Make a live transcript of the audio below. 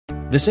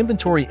This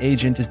inventory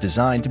agent is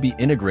designed to be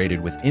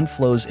integrated with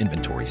Inflow's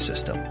inventory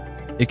system.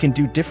 It can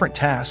do different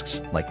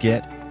tasks like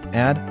get,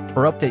 add,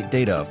 or update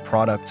data of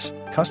products,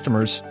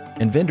 customers,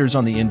 and vendors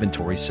on the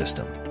inventory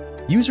system.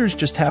 Users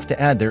just have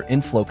to add their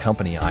Inflow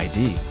company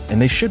ID,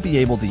 and they should be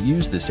able to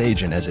use this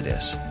agent as it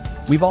is.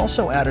 We've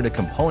also added a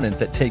component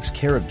that takes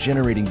care of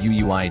generating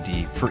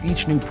UUID for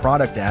each new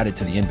product added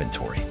to the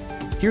inventory.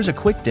 Here's a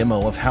quick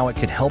demo of how it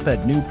could help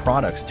add new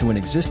products to an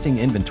existing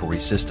inventory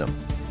system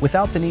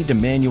without the need to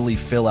manually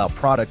fill out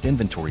product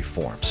inventory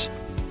forms.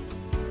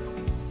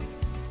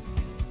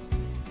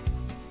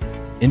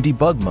 In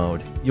debug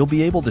mode, you'll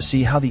be able to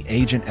see how the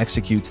agent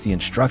executes the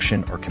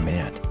instruction or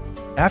command.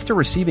 After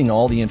receiving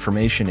all the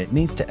information it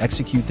needs to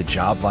execute the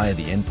job via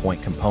the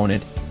endpoint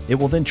component, it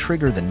will then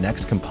trigger the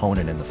next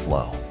component in the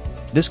flow.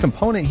 This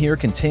component here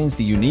contains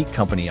the unique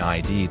company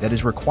ID that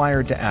is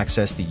required to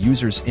access the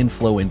user's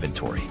Inflow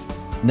inventory.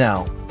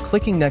 Now,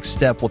 clicking Next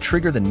Step will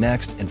trigger the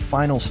next and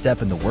final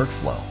step in the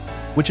workflow,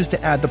 which is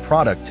to add the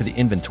product to the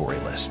inventory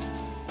list.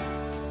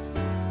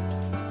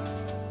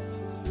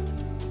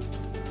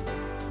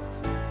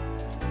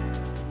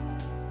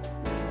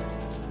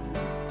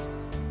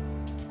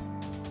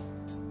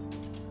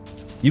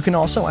 You can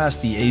also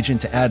ask the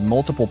agent to add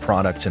multiple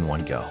products in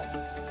one go.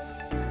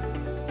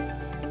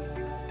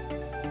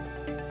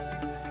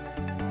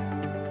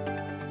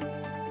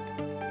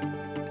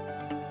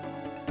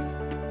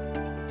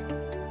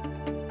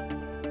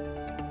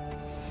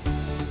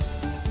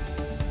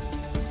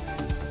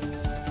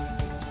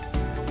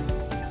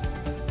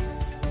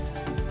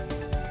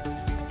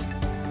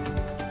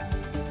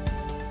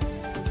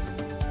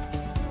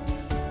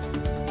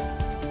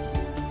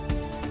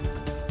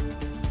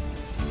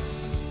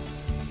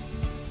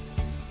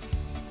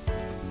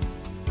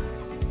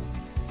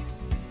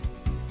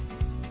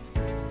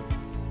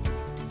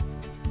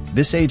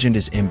 This agent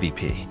is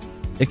MVP.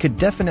 It could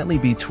definitely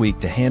be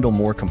tweaked to handle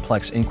more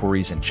complex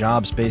inquiries and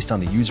jobs based on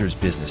the user's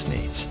business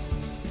needs.